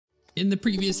In the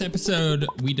previous episode,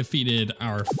 we defeated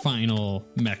our final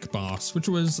mech boss, which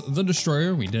was the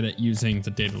Destroyer. We did it using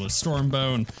the Daedalus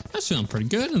Stormbow, and I was feeling pretty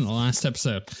good in the last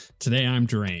episode. Today I'm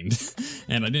drained,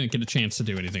 and I didn't get a chance to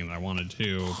do anything that I wanted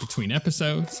to between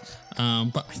episodes.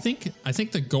 But I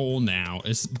think the goal now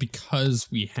is, because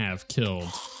we have killed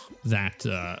that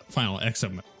final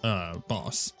exo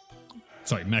boss.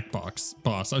 Sorry, mech boss.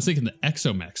 I was thinking the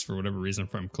exomechs for whatever reason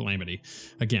from Calamity.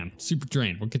 Again, super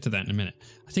drained. We'll get to that in a minute.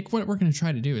 I think what we're going to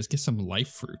try to do is get some life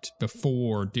fruit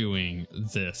before doing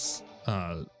this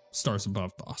Stars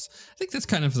Above boss. I think that's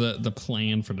kind of the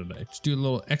plan for today. Just do a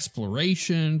little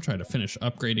exploration, try to finish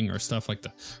upgrading our stuff. Like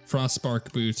the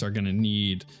Frostspark boots are going to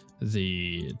need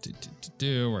the...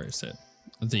 where is it?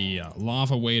 The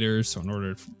lava waders. So in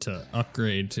order to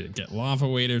upgrade to get lava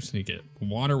waders, we need to get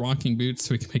water walking boots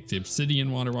so we can make the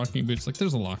obsidian water walking boots. Like,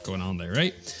 there's a lot going on there,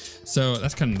 right? So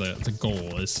that's kind of the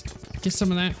goal, is get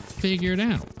some of that figured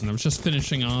out. And I was just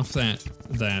finishing off that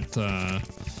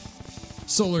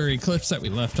solar eclipse that we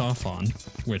left off on,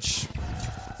 which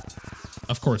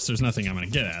of course there's nothing I'm gonna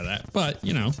get out of that, but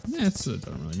you know, it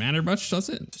doesn't really matter much, does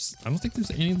it? I don't think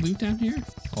there's any loot down here.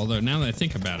 Although now that I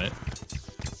think about it,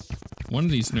 one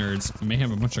of these nerds may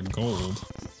have a bunch of gold.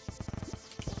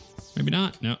 Maybe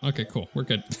not. No. Okay, cool. We're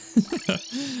good.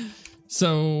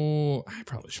 So I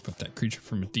probably should put that creature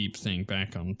from a deep thing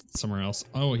back on somewhere else.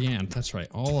 Oh yeah, that's right.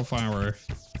 All of our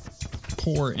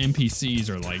poor NPCs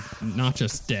are like not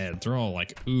just dead. They're all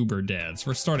like uber dead.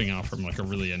 So we're starting off from like a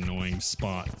really annoying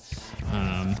spot.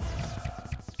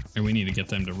 And we need to get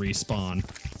them to respawn.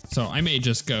 So I may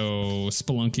just go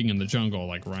spelunking in the jungle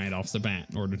like right off the bat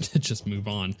in order to just move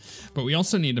on. But we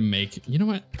also need to make, you know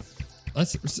what?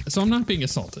 So I'm not being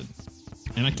assaulted,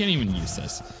 and I can't even use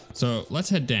this. So let's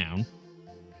head down,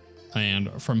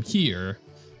 and from here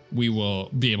we will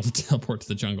be able to teleport to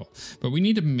the jungle. But we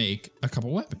need to make a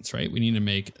couple weapons, right? We need to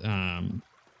make,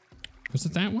 was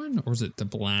it that one? Or was it the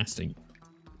blasting?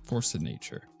 Force of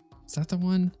Nature. Is that the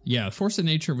one? Yeah, Force of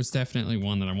Nature was definitely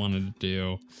one that I wanted to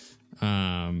do.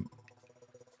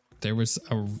 There was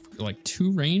like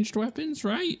 2 ranged weapons,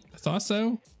 right? I thought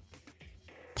so.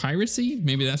 Piracy?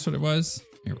 Maybe that's what it was.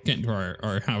 Here, we're getting to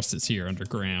our houses here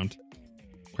underground.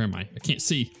 Where am I? I can't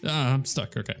see. Ah, I'm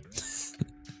stuck. Okay.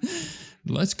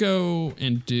 Let's go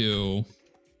and do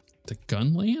the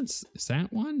gun lance. Is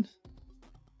that one?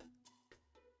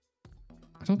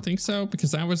 I don't think so,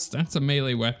 because that's a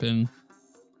melee weapon.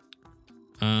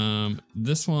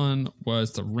 This one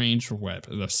was the ranged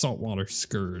weapon, the saltwater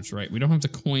scourge, right? We don't have the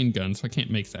coin gun, so I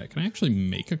can't make that. Can I actually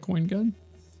make a coin gun?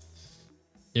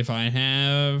 If I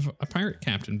have a pirate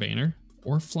captain banner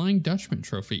or flying Dutchman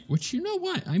trophy, which, you know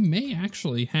what, I may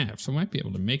actually have, so I might be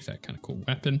able to make that kind of cool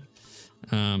weapon.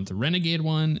 The renegade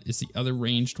one is the other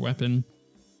ranged weapon.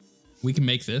 We can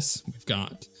make this. We've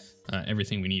got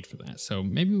everything we need for that. So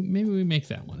maybe we make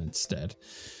that one instead.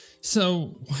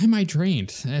 So why am I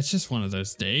drained? It's just one of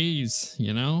those days,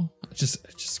 you know? I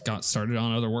just got started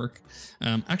on other work.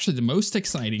 Actually, the most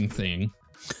exciting thing,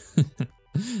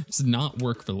 it's not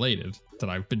work related,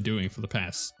 that I've been doing for the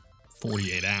past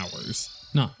 48 hours,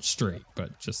 not straight,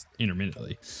 but just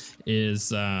intermittently, is,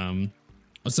 so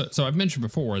I've mentioned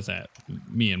before that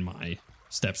me and my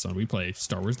stepson, we play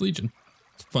Star Wars Legion.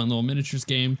 It's a fun little miniatures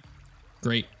game.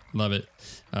 Great. Love it.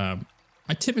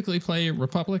 I typically play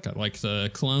Republic. I like the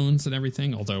clones and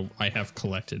everything, although I have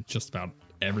collected just about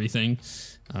everything.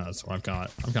 So I've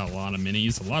got a lot of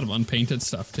minis, a lot of unpainted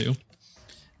stuff too.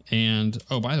 And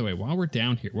oh, by the way, while we're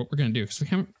down here, what we're gonna do, because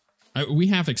we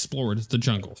have explored the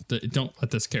jungle. Don't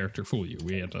let this character fool you.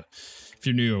 We had to, if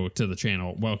you're new to the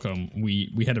channel, welcome.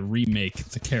 We had to remake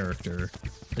the character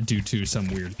due to some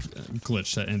weird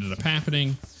glitch that ended up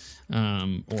happening,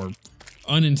 or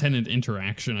unintended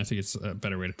interaction, I think it's a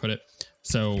better way to put it.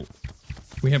 So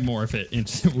we have more of it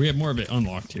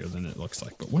unlocked here than it looks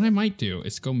like. But what I might do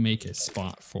is go make a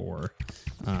spot for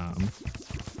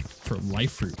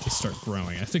life fruit to start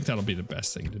growing. I think that'll be the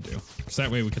best thing to do, because that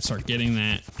way we can start getting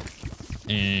that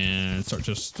and start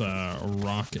just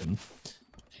rocking.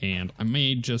 And I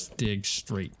may just dig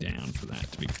straight down for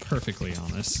that, to be perfectly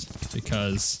honest,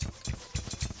 because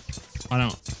I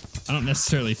don't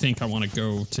necessarily think I want to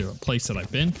go to a place that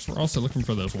I've been, because we're also looking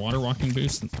for those water walking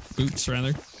boots rather.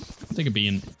 I think it'd be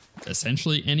in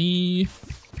essentially any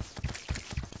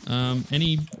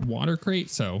water crate,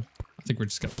 so I think we're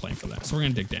just gonna plan for that. So we're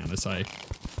gonna dig down as I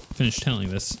finish telling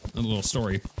this little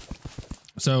story.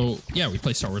 So yeah, we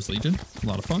play Star Wars Legion, a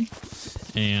lot of fun,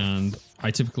 and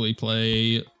I typically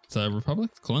play the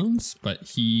Republic clones, but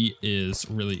he is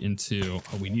really into,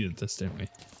 oh, we needed this, didn't we?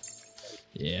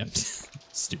 Yeah,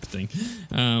 stupid thing.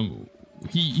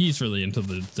 he's really into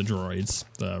the droids,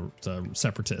 the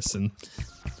separatists, and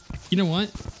you know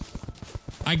what?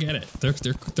 I get it. They're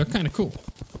kind of cool.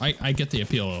 I get the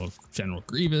appeal of General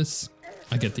Grievous.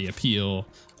 I get the appeal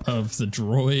of the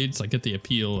droids. I get the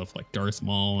appeal of like Darth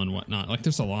Maul and whatnot. Like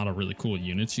there's a lot of really cool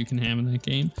units you can have in that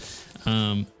game.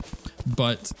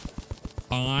 But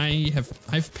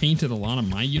I've painted a lot of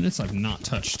my units. I've not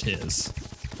touched his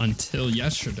until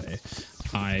yesterday.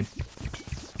 I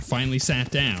finally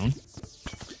sat down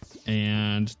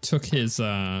and took his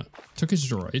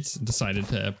droids and decided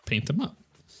to paint them up.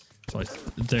 So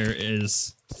there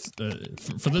is,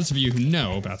 for those of you who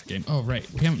know about the game, oh right,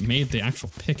 we haven't made the actual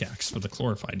pickaxe for the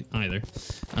glorified either.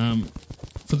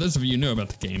 For those of you who know about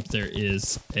the game, there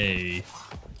is a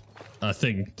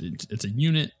thing. It's a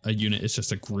unit. A unit is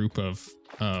just a group of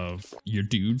your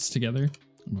dudes together.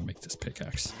 I'm gonna make this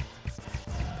pickaxe.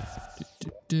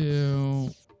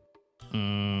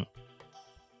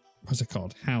 What's it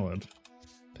called? Hallowed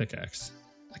pickaxe.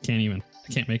 I can't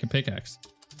make a pickaxe.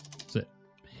 Is it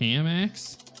ham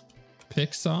axe?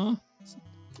 Pick saw?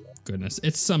 Goodness,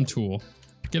 it's some tool.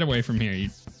 Get away from here,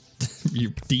 you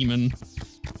demon.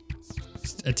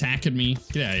 Attacking me.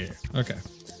 Get out of here. Okay.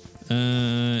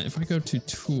 If I go to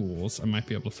tools, I might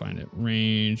be able to find it.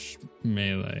 Range,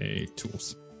 melee,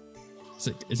 tools.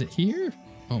 Is it here?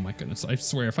 Oh my goodness, I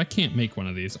swear, if I can't make one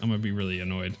of these, I'm gonna be really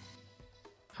annoyed.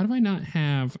 How do I not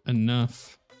have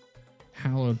enough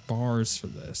hallowed bars for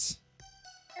this?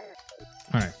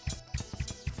 All right.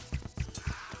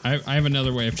 I have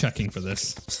another way of checking for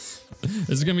this. This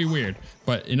is gonna be weird,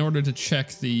 but in order to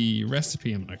check the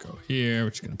recipe, I'm gonna go here,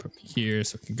 which is gonna put me here,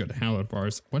 so I can go to hallowed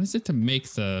bars. What is it to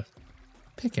make the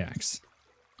pickaxe?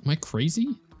 Am I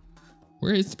crazy?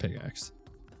 Where is the pickaxe?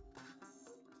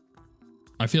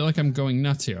 I feel like I'm going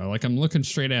nuts here. Like I'm looking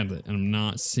straight at it and I'm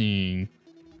not seeing.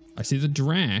 I see the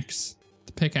Drax,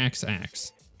 the pickaxe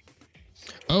axe.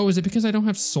 Oh, is it because I don't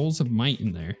have Souls of Might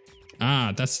in there?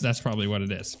 Ah, that's probably what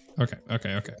it is. Okay.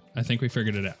 I think we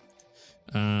figured it out.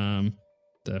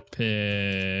 The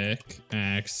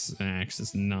pickaxe axe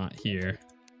is not here.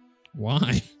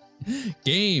 Why?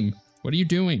 Game, what are you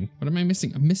doing? What am I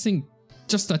missing? I'm missing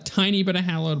just a tiny bit of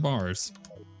hallowed bars.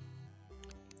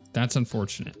 That's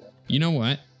unfortunate. You know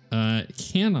what?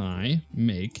 Can I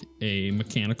make a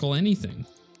mechanical anything?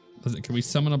 Can we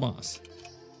summon a boss?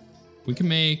 We can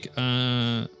make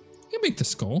the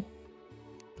skull. Do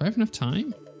I have enough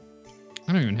time?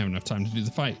 I don't even have enough time to do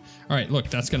the fight. All right, look,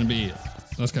 that's gonna be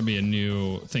a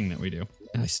new thing that we do.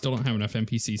 And I still don't have enough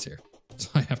NPCs here, so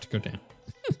I have to go down.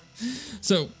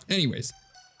 So, anyways,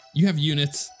 you have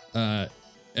units. A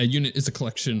unit is a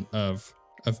collection of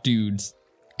dudes,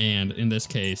 and in this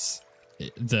case,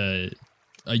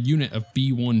 a unit of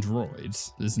B1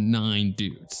 droids is 9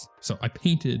 dudes. So I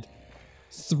painted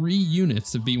 3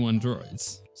 units of B1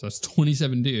 droids. So that's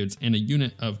 27 dudes, and a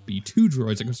unit of B2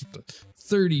 droids that goes up to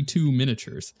 32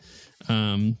 miniatures.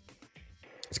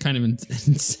 It's kind of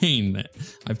insane that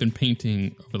I've been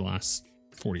painting over the last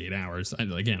 48 hours.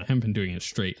 Again, I haven't been doing it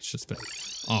straight. It's just been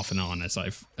off and on as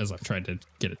I've tried to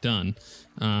get it done.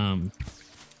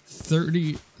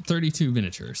 32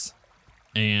 miniatures,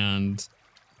 and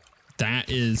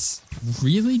that is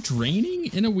really draining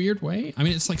in a weird way. I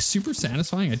mean, it's like super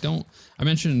satisfying. I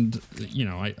mentioned, you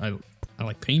know, I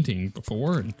like painting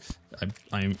before, and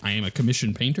I am a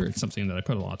commissioned painter. It's something that I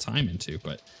put a lot of time into,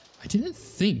 but I didn't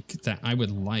think that I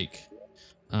would like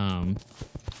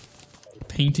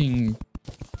painting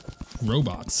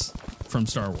robots from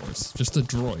Star Wars, just the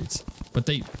droids. But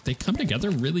they come together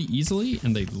really easily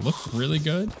and they look really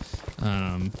good.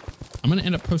 I'm gonna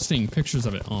end up posting pictures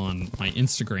of it on my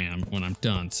Instagram when I'm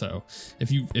done. So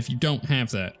if you don't have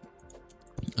that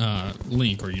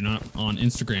link, or you're not on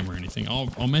Instagram or anything,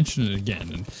 I'll mention it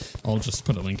again, and I'll just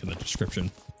put a link in the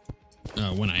description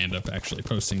when I end up actually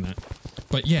posting that.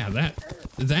 But yeah, that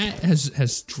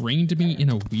has drained me in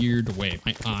a weird way.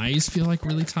 My eyes feel like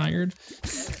really tired.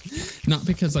 Not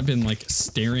because I've been like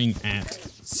staring at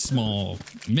small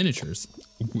miniatures.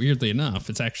 Weirdly enough,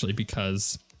 it's actually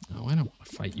because, oh, I don't want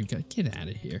to fight you guys. Get out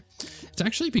of here. It's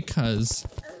actually because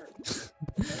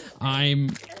oh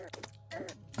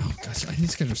gosh,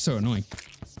 these guys are so annoying.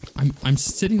 I'm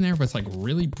sitting there with like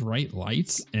really bright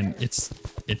lights, and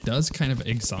it does kind of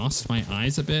exhaust my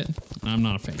eyes a bit. I'm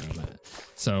not a fan of that.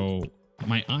 So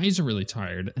my eyes are really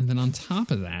tired, and then on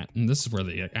top of that, and this is where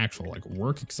the actual like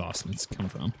work exhaustments come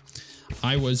from,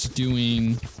 I was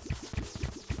doing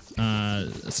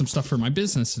some stuff for my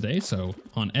business today. So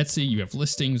on Etsy, you have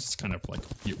listings. It's kind of like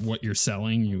what you're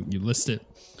selling. You list it,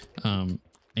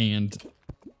 and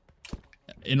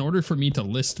in order for me to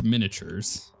list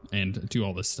miniatures, and do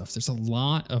all this stuff. There's a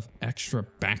lot of extra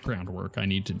background work I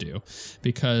need to do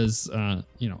because,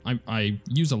 you know, I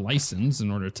use a license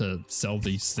in order to sell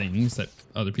these things that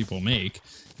other people make,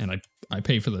 and I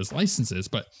pay for those licenses,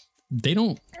 but they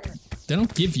don't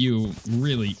give you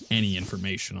really any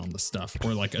information on the stuff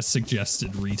or like a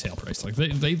suggested retail price. Like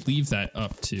they leave that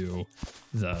up to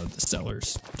the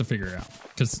sellers to figure out,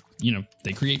 because, you know,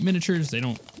 they create miniatures. They're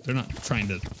not trying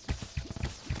to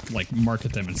like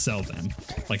market them and sell them.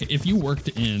 Like if you worked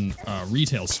in a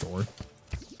retail store,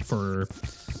 for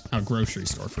a grocery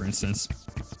store, for instance,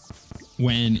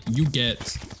 when you get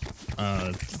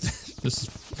this is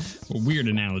a weird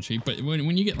analogy, but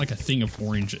when you get like a thing of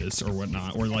oranges or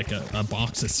whatnot, or like a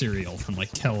box of cereal from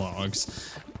like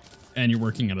Kellogg's, and you're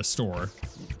working at a store,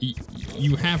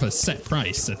 you have a set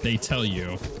price that they tell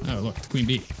you. Oh, look, the Queen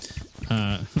Bee.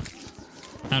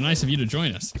 How nice of you to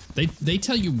join us. They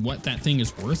tell you what that thing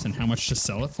is worth and how much to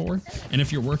sell it for. And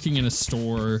if you're working in a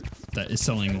store that is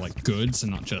selling like goods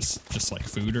and not just like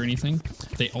food or anything,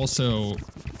 they also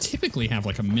typically have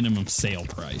like a minimum sale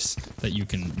price that you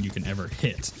can ever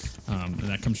hit. And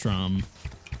that comes from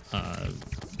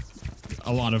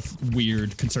a lot of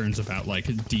weird concerns about like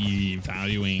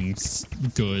devaluing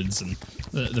goods, and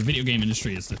the video game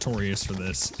industry is notorious for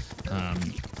this.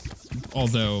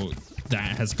 Although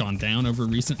that has gone down over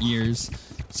recent years.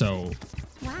 So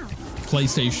wow.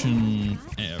 PlayStation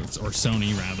or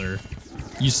Sony rather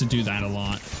used to do that a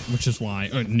lot, which is why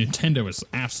Nintendo is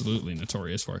absolutely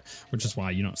notorious for it, which is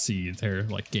why you don't see their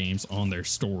like games on their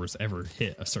stores ever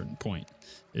hit a certain point.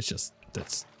 It's just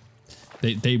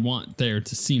they want there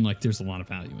to seem like there's a lot of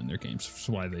value in their games, which is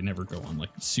why they never go on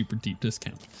like super deep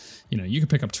discount. You know, you can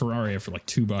pick up Terraria for like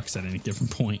 $2 at any given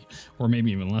point, or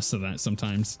maybe even less than that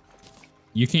sometimes.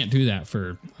 You can't do that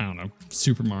for, I don't know,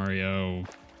 Super Mario,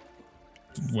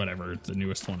 whatever the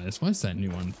newest one is. What is that new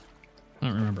one? I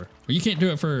don't remember. But you can't do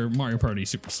it for Mario Party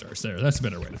Superstars. There, that's a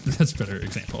better way. That's a better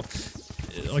example.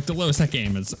 Like the lowest that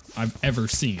game I've ever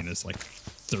seen is like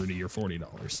 $30 or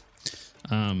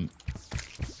 $40.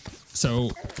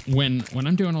 So when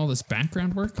I'm doing all this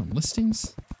background work on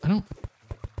listings, I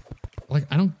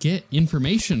don't get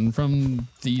information from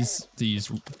these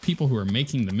people who are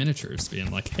making the miniatures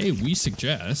being like, hey, we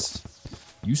suggest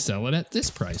you sell it at this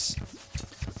price.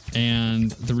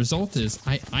 And the result is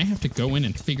I have to go in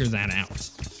and figure that out.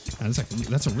 And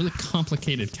that's a really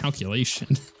complicated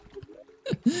calculation.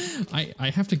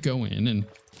 I have to go in and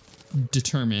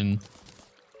determine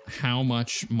how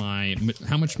much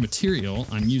material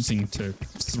I'm using to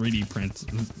 3D print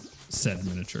said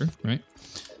miniature, right?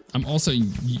 I'm also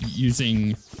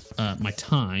using my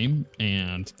time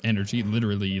and energy,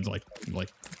 literally like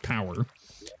power.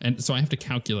 And so I have to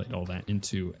calculate all that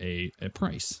into a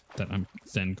price that I'm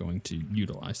then going to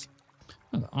utilize.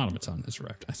 Oh, the automaton is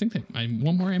wrecked. I think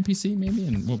one more NPC maybe,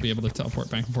 and we'll be able to teleport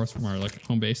back and forth from our like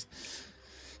home base.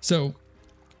 So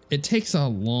it takes a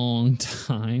long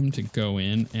time to go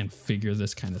in and figure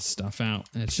this kind of stuff out.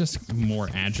 And it's just more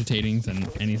agitating than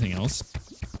anything else.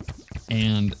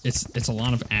 And it's a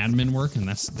lot of admin work, and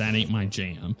that ain't my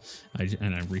jam. I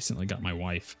recently got my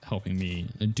wife helping me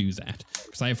do that,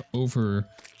 because I have over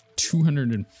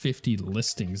 250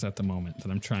 listings at the moment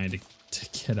that I'm trying to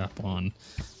get up on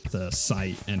the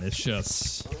site, and it's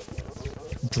just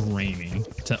draining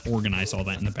to organize all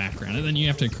that in the background. And then you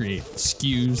have to create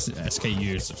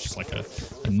SKUs, which is like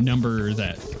a number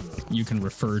that you can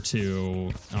refer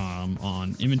to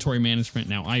on inventory management.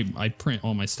 Now I print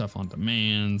all my stuff on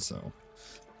demand, so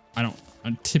I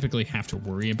typically have to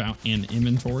worry about an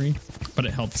inventory, but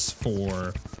it helps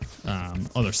for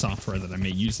other software that I may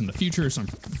use in the future. So I'm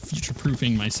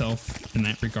future-proofing myself in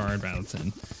that regard rather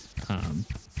than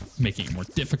making it more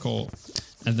difficult.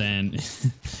 And then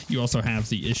you also have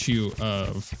the issue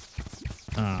of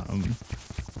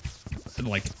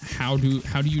like how do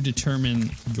you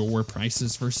determine your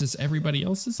prices versus everybody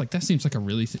else's? Like that seems like a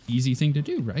really easy thing to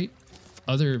do, right? If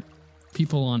other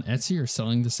people on Etsy are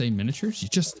selling the same miniatures, you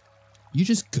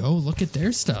just go look at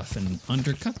their stuff and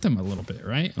undercut them a little bit,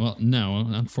 right? Well, no,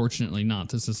 unfortunately not.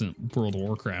 This isn't World of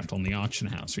Warcraft on the auction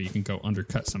house where you can go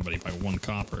undercut somebody by 1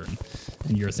 copper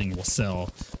and your thing will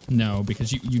sell. No,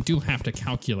 because you do have to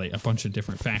calculate a bunch of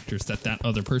different factors that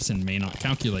other person may not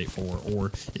calculate for,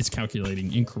 or is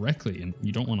calculating incorrectly, and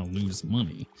you don't want to lose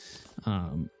money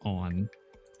on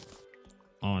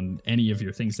any of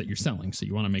your things that you're selling. So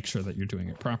you want to make sure that you're doing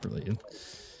it properly. And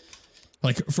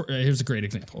like, here's a great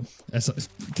example,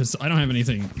 because I don't have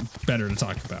anything better to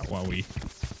talk about while we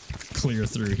clear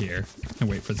through here and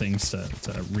wait for things to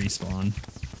respawn.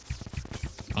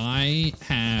 I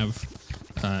have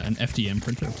an FDM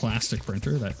printer, a plastic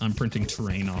printer that I'm printing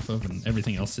terrain off of, and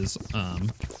everything else is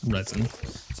resin.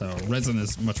 So resin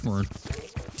is much more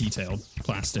detailed.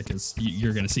 Plastic is,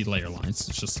 you're going to see layer lines.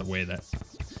 It's just the way that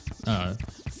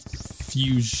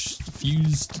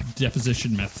fused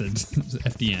deposition methods,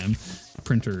 FDM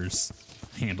printers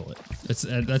handle it.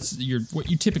 That's what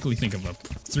you typically think of a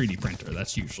 3D printer.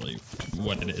 That's usually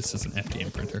what it is an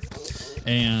FDM printer.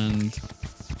 And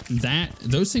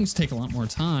those things take a lot more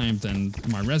time than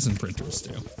my resin printers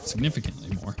do,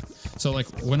 significantly more. So like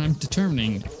when I'm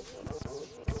determining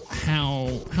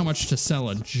how much to sell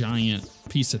a giant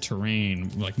piece of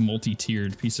terrain, like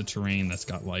multi-tiered piece of terrain that's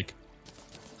got like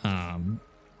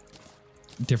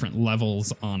different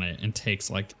levels on it and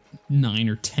takes like 9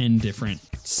 or 10 different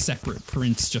separate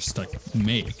prints just to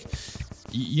make,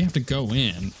 you have to go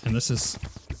in, and this is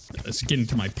getting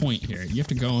to my point here, you have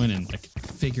to go in and like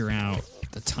figure out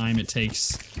the time it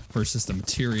takes versus the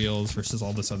materials versus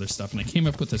all this other stuff. And I came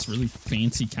up with this really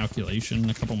fancy calculation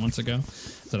a couple months ago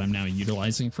that I'm now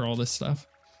utilizing for all this stuff.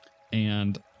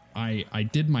 And I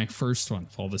did my first one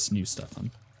with all this new stuff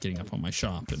I'm getting up on my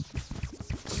shop, and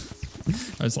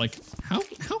I was like, how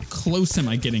close am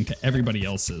I getting to everybody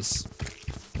else's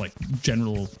like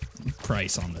general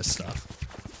price on this stuff?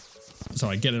 So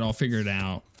I get it all figured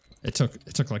out. It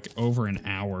took like over an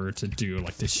hour to do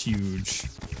like this huge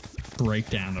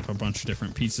breakdown of a bunch of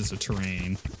different pieces of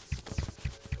terrain.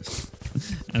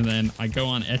 And then I go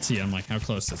on Etsy, I'm like, how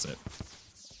close is it?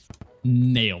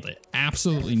 Nailed it.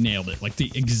 Absolutely nailed it. Like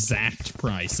the exact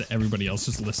price that everybody else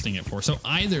is listing it for. So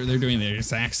either they're doing the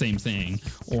exact same thing,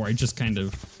 or I just kind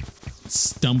of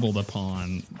stumbled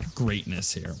upon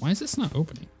greatness here. Why is this not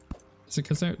opening? Is it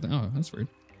because oh, that's weird.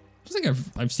 I think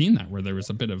I've seen that where there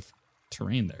was a bit of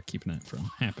terrain there keeping it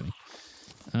from happening.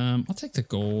 I'll take the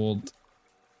gold.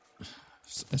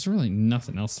 There's really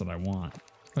nothing else that I want.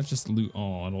 If I just loot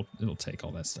all, it'll take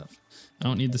all that stuff. I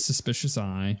don't need the suspicious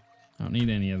eye. I don't need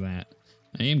any of that.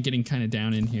 I am getting kind of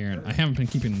down in here, and I haven't been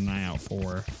keeping an eye out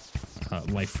for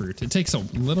life fruit. It takes a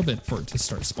little bit for it to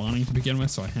start spawning to begin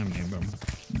with, so I haven't even been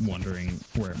wondering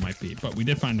where it might be. But we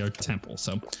did find a temple,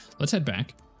 so let's head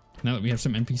back. Now that we have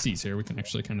some NPCs here, we can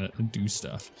actually kind of do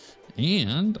stuff.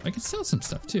 And I can sell some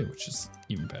stuff too, which is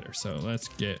even better. So let's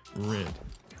get rid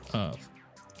of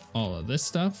all of this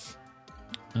stuff.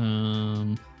 Do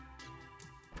I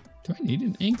need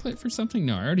an anklet for something?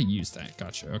 No, I already used that.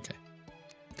 Gotcha. Okay.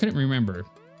 Couldn't remember.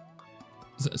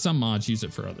 Some mods use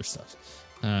it for other stuff.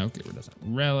 We'll get rid of that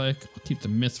relic. I'll keep the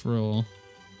mithril.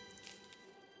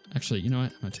 Actually, you know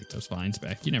what? I'm gonna take those vines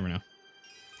back. You never know.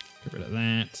 Get rid of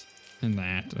that and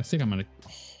that. I think I'm gonna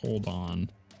hold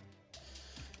on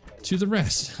to the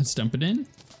rest. Let's dump it in.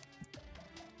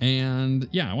 And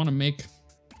yeah, I want to make.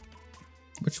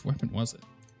 Which weapon was it?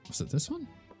 Was it this one?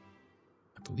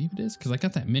 I believe it is, because I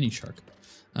got that mini shark.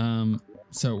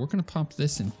 So we're gonna pop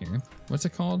this in here. What's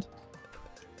it called?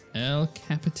 El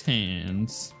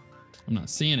Capitan's. I'm not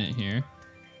seeing it here.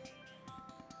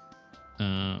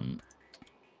 There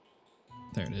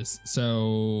it is.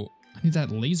 So I need that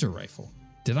laser rifle.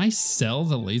 Did I sell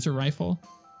the laser rifle?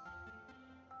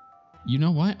 You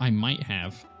know what? I might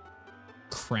have.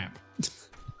 Crap.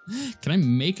 Can I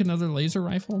make another laser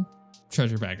rifle?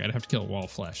 Treasure bag. I'd have to kill a wall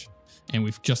of flesh. And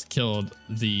we've just killed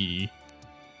the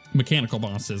mechanical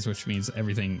bosses, which means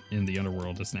everything in the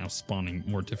underworld is now spawning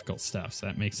more difficult stuff. So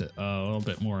that makes it a little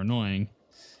bit more annoying.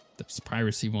 This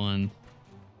piracy one.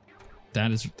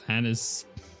 That is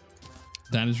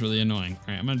really annoying. All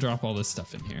right, I'm gonna drop all this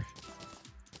stuff in here.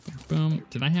 Boom.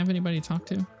 Did I have anybody to talk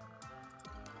to?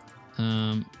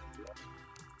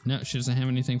 No, she doesn't have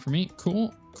anything for me.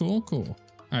 Cool, cool, cool.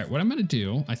 All right, what I'm gonna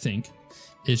do, I think,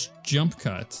 is jump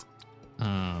cut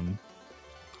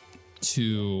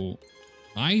to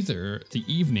either the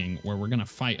evening where we're gonna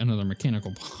fight another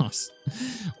mechanical boss,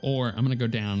 or I'm gonna go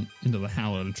down into the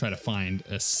Hallowed and try to find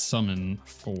a summon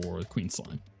for the Queen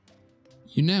Slime.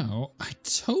 You know, I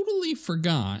totally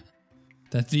forgot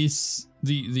that these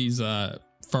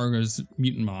Fargo's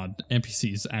Mutant Mod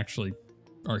NPCs actually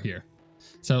are here.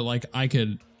 So like I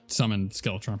could summon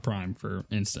Skeletron Prime, for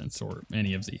instance, or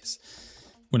any of these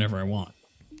whenever I want.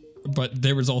 But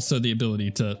there was also the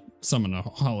ability to summon a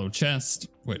hollow chest,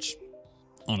 which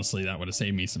honestly, that would have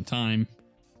saved me some time.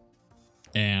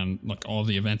 And look, all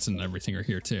the events and everything are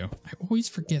here too. I always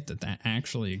forget that that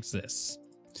actually exists.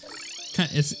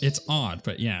 It's odd,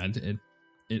 but yeah,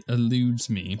 it eludes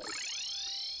me.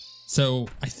 So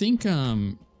I think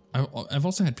I've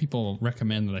also had people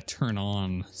recommend that I turn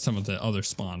on some of the other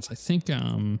spawns. I think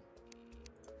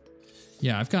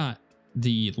yeah, I've got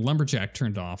the lumberjack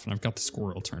turned off and I've got the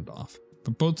squirrel turned off.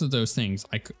 But both of those things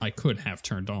I could have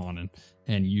turned on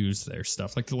and used their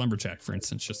stuff. Like the lumberjack, for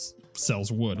instance, just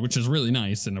sells wood, which is really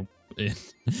nice in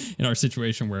our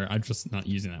situation where I'm just not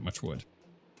using that much wood.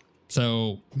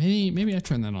 So maybe I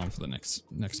turn that on for the next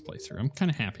playthrough. I'm kind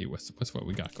of happy with what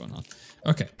we got going on.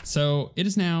 Okay, so it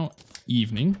is now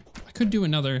evening. I could do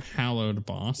another hallowed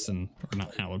boss, or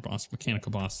not hallowed boss,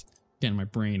 mechanical boss. Again, my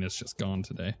brain is just gone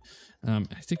today. I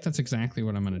think that's exactly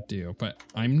what I'm gonna do, but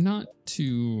I'm not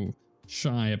too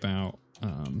shy about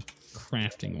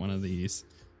crafting one of these,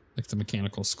 like the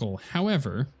mechanical skull.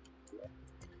 However,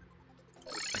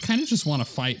 I kind of just want to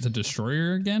fight the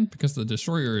destroyer again because the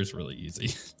destroyer is really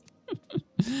easy.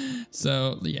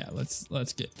 So yeah,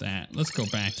 let's get that. Let's go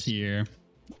back here.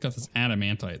 Got this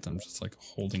adamantite that I'm just like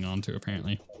holding on to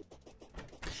apparently.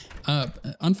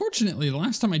 Unfortunately, the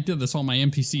last time I did this, all my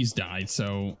NPCs died,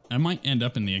 so I might end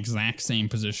up in the exact same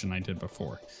position I did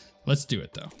before. Let's do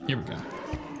it though. Here we go.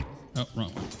 Oh,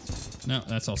 wrong one. No,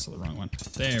 that's also the wrong one.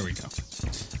 There we go.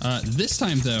 This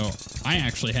time though, I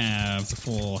actually have the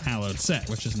full hallowed set,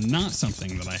 which is not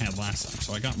something that I had last time.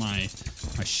 So I got my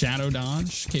shadow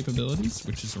dodge capabilities,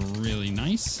 which is really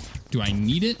nice. Do I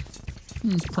need it?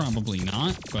 Probably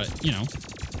not, but you know,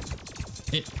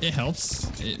 it helps.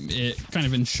 It kind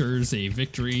of ensures a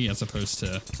victory as opposed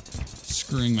to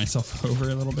screwing myself over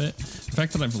a little bit. The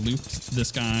fact that I've looped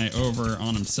this guy over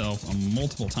on himself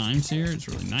multiple times here is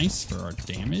really nice for our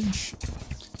damage.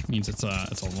 It means it's a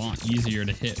lot easier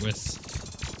to hit with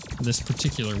this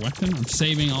particular weapon. I'm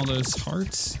saving all those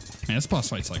hearts. Man, this boss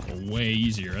fight's like way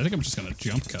easier. I think I'm just gonna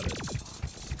jump cut it.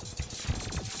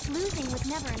 Losing was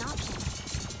never an option.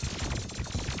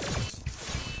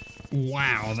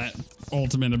 Wow, that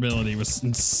ultimate ability was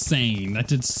insane. That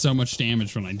did so much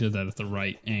damage when I did that at the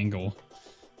right angle.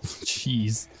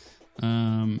 Jeez.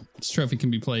 This trophy can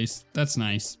be placed. That's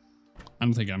nice. I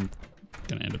don't think I'm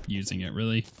gonna end up using it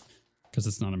really because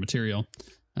it's not a material.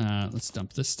 Let's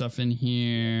dump this stuff in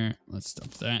here. Let's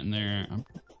dump that in there. I'm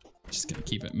just gonna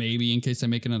keep it maybe in case I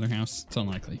make another house. It's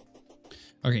unlikely.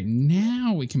 Okay,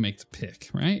 now we can make the pick,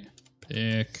 right?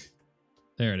 Pick.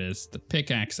 There it is, the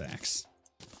pickaxe axe.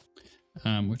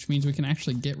 Which means we can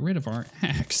actually get rid of our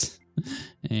axe.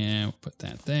 And we'll put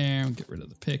that there, we'll get rid of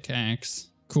the pickaxe.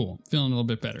 Cool, feeling a little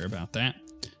bit better about that.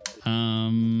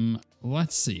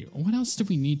 Let's see, what else do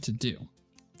we need to do?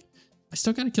 I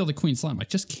still gotta kill the queen slime. I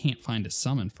just can't find a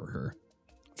summon for her.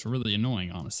 It's really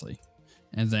annoying, honestly.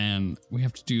 And then we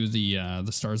have to do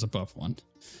the stars above one.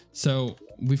 So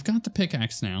we've got the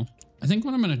pickaxe now. I think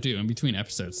what I'm gonna do in between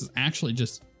episodes is actually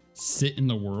just sit in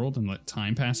the world and let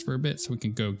time pass for a bit so we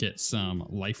can go get some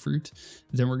life fruit.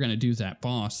 Then we're gonna do that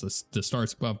boss, the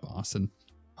stars above boss, and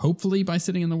hopefully by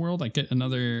sitting in the world I get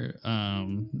another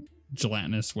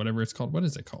gelatinous, whatever it's called. What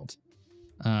is it called?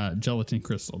 Gelatin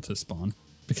crystal to spawn,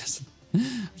 because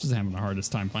I'm just having the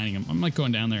hardest time finding them. I'm like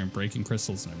going down there and breaking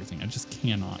crystals and everything. I just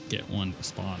cannot get one to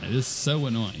spawn. It is so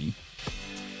annoying.